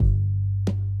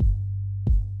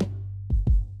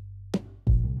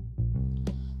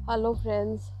Hello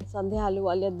friends, Sandhya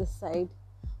Ahluwalia this side.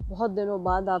 बहुत दिनों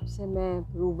बाद आपसे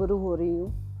मैं रूबरू हो रही हूँ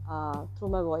थ्रू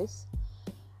माई वॉइस।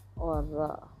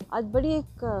 और आज बड़ी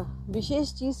एक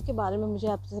विशेष चीज़ के बारे में मुझे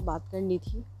आपसे बात करनी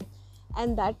थी,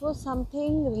 and that was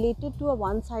something related to a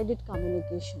one sided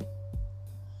communication.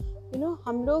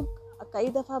 हम लोग कई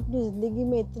दफ़ा अपनी ज़िंदगी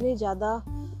में इतने ज़्यादा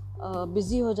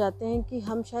बिज़ी हो जाते हैं कि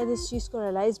हम शायद इस चीज़ को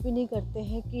रियलाइज़ भी नहीं करते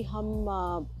हैं कि हम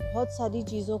बहुत सारी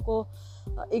चीज़ों को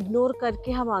इग्नोर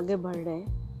करके हम आगे बढ़ रहे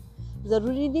हैं।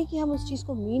 ज़रूरी नहीं कि हम उस चीज़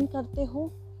को मीन करते हों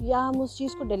या हम उस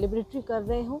चीज़ को डेलिबरेटली कर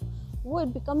रहे हों, वो it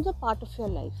becomes a part of your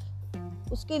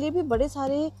life. उसके लिए भी बड़े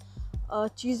सारे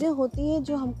चीज़ें होती हैं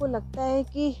जो हमको लगता है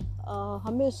कि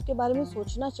हमें उसके बारे में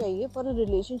सोचना चाहिए for a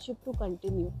relationship to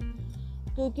continue.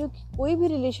 क्योंकि कोई भी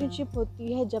रिलेशनशिप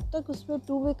होती है जब तक उसमें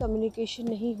टू वे कम्युनिकेशन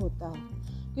नहीं होता है,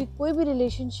 क्योंकि कोई भी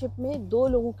रिलेशनशिप में दो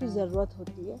लोगों की ज़रूरत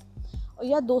होती है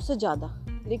या दो से ज़्यादा।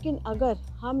 लेकिन अगर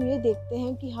हम ये देखते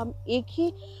हैं कि हम एक ही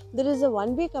there is a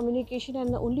one way communication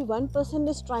and only one person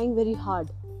is trying very hard,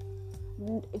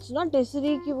 it's not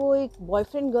necessary कि वो एक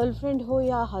बॉयफ्रेंड गर्लफ्रेंड हो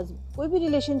या कोई भी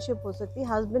रिलेशनशिप हो सकती है,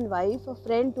 husband wife, a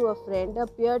friend to a friend, a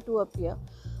pair to a pair.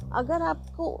 अगर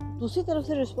आपको दूसरी तरफ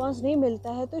से रिस्पांस नहीं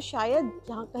मिलता है तो शायद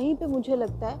जहाँ कहीं पे मुझे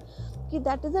लगता है कि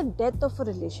that is a death of a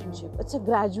relationship, it's a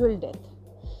gradual death,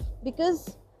 because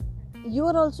you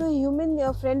are also human,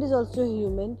 your friend is also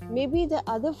human. Maybe the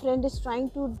other friend is trying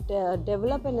to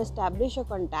develop and establish a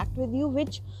contact with you,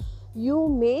 which you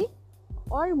may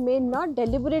or may not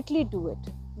deliberately do it,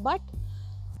 but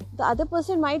the other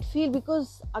person might feel,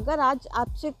 because अगर आज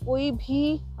आपसे कोई भी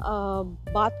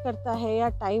बात करता है या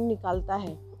time निकालता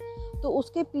है तो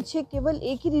उसके पीछे केवल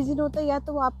एक ही रीज़न होता है, या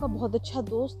तो वो आपका बहुत अच्छा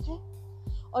दोस्त है,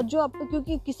 और जो आपको,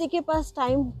 क्योंकि किसी के पास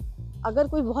टाइम, अगर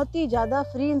कोई बहुत ही ज़्यादा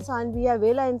फ्री इंसान भी है,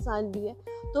 वेला इंसान भी है,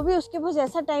 तो भी उसके पास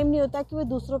ऐसा टाइम नहीं होता कि वो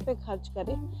दूसरों पे खर्च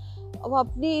करे, वो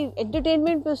अपनी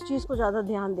एंटरटेनमेंट पे उस चीज़ को ज़्यादा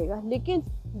ध्यान देगा। लेकिन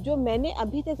जो मैंने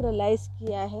अभी तक रियलाइज़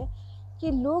किया है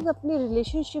कि लोग अपनी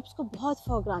रिलेशनशिप्स को बहुत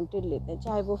फॉर ग्रांटेड लेते हैं,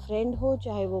 चाहे वो फ्रेंड हो,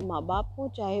 चाहे वो माँ बाप हो,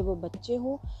 चाहे वो बच्चे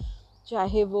हो,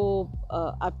 चाहे वो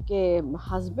आपके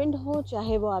हस्बैंड हो,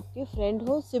 चाहे वो आपके फ्रेंड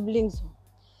हो, सिबलिंग्स हो।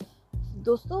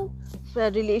 दोस्तों,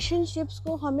 रिलेशनशिप्स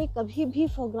को हमें कभी भी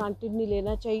फॉर ग्रांटेड नहीं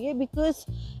लेना चाहिए, because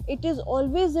it is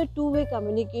always a two way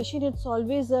communication, it's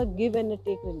always a give and a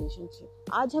take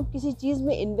relationship. आज हम किसी चीज़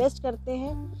में इन्वेस्ट करते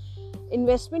हैं,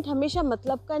 इन्वेस्टमेंट हमेशा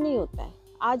मतलब का नहीं होता है।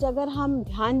 आज अगर हम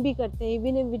ध्यान भी करते हैं,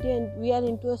 even if we are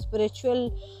into a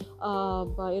spiritual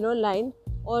line,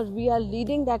 और we are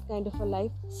leading that kind of a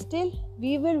life, still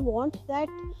we will want that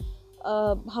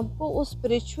हमको उस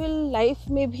स्पिरिचुअल लाइफ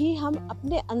में भी हम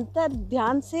अपने अंतर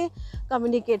ध्यान से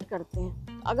कम्युनिकेट करते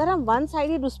हैं। अगर हम वन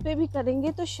साइडेड उस पर भी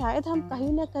करेंगे तो शायद हम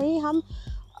कहीं ना कहीं हम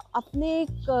अपने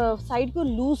एक साइड को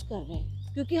लूज़ कर रहे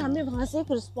हैं, क्योंकि हमें वहाँ से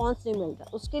एक रिस्पॉन्स नहीं मिल रहा,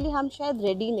 उसके लिए हम शायद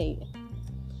रेडी नहीं है।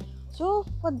 सो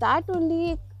फॉर दैट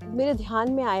ओनली मेरे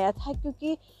ध्यान में आया था,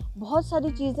 क्योंकि बहुत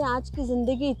सारी चीज़ें, आज की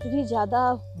ज़िंदगी इतनी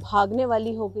ज़्यादा भागने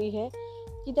वाली हो गई है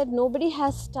कि that nobody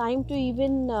has time to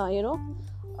even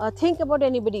think about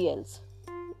anybody else.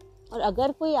 और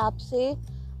अगर कोई आपसे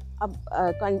अब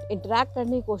इंटरेक्ट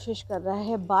करने की कोशिश कर रहा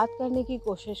है, बात करने की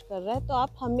कोशिश कर रहा है, तो आप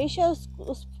हमेशा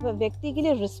उस व्यक्ति के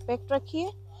लिए रिस्पेक्ट रखिए।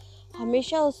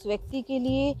 हमेशा उस व्यक्ति के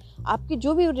लिए, आपकी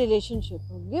जो भी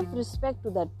रिलेशनशिप हो, give respect to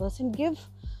that person,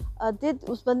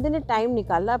 उस बंदे ने टाइम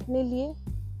निकाला अपने लिए,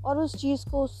 और उस चीज़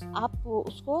को आप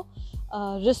उसको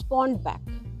रिस्पॉन्ड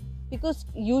बैक। बिकॉज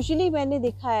यूजुअली मैंने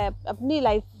देखा है अपनी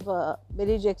लाइफ,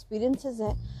 मेरे जो एक्सपीरियंसेस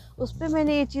हैं उस पर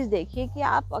मैंने ये चीज़ देखी है कि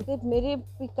आप, अगर मेरे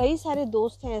कई सारे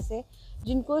दोस्त हैं ऐसे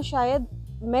जिनको शायद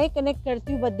मैं कनेक्ट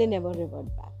करती हूँ, but they never revert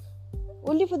back,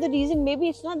 only for the reason, may be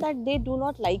it's not that they do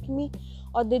not like me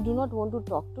और they do not want to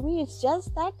talk to me, it's just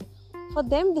that for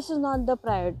them this is not the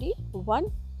priority,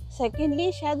 one.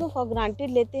 Secondly, शायद वो for granted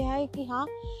लेते हैं कि हाँ,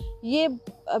 ये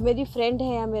मेरी friend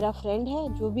है या मेरा फ्रेंड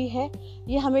है, जो भी है,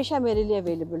 ये हमेशा मेरे लिए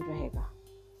अवेलेबल रहेगा।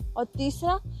 और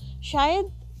तीसरा,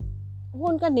 शायद वो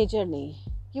उनका नेचर नहीं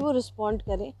है कि वो रिस्पॉन्ड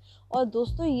करें। और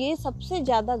दोस्तों, ये सबसे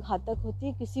ज़्यादा घातक होती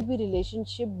है किसी भी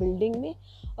रिलेशनशिप बिल्डिंग में,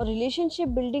 और relationship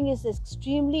building is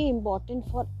extremely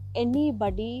important for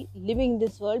anybody living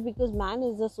this world, because man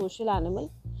is a social animal,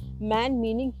 man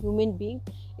meaning human being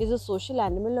is a social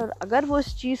animal. और अगर वो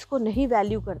इस चीज़ को नहीं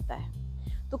वैल्यू करता है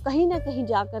तो कहीं ना कहीं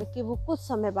जा कर के वो कुछ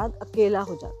समय बाद अकेला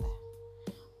हो जाता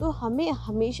है। तो हमें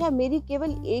हमेशा, मेरी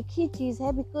केवल एक ही चीज़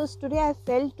है, because today I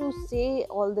felt to say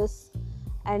all this,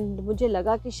 and मुझे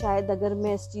लगा कि शायद अगर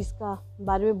मैं इस चीज़ का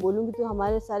बारे में बोलूँगी तो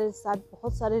हमारे साथ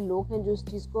बहुत सारे लोग हैं जो इस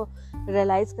चीज़ को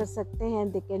रियलाइज़ कर सकते हैं,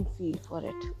 and they can feel for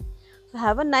it. So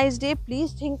have a nice day,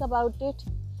 please think about it,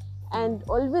 and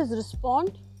always respond,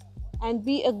 and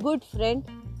be a good friend,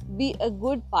 be a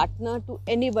good partner to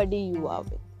anybody you are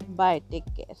with. Bye, take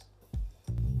care.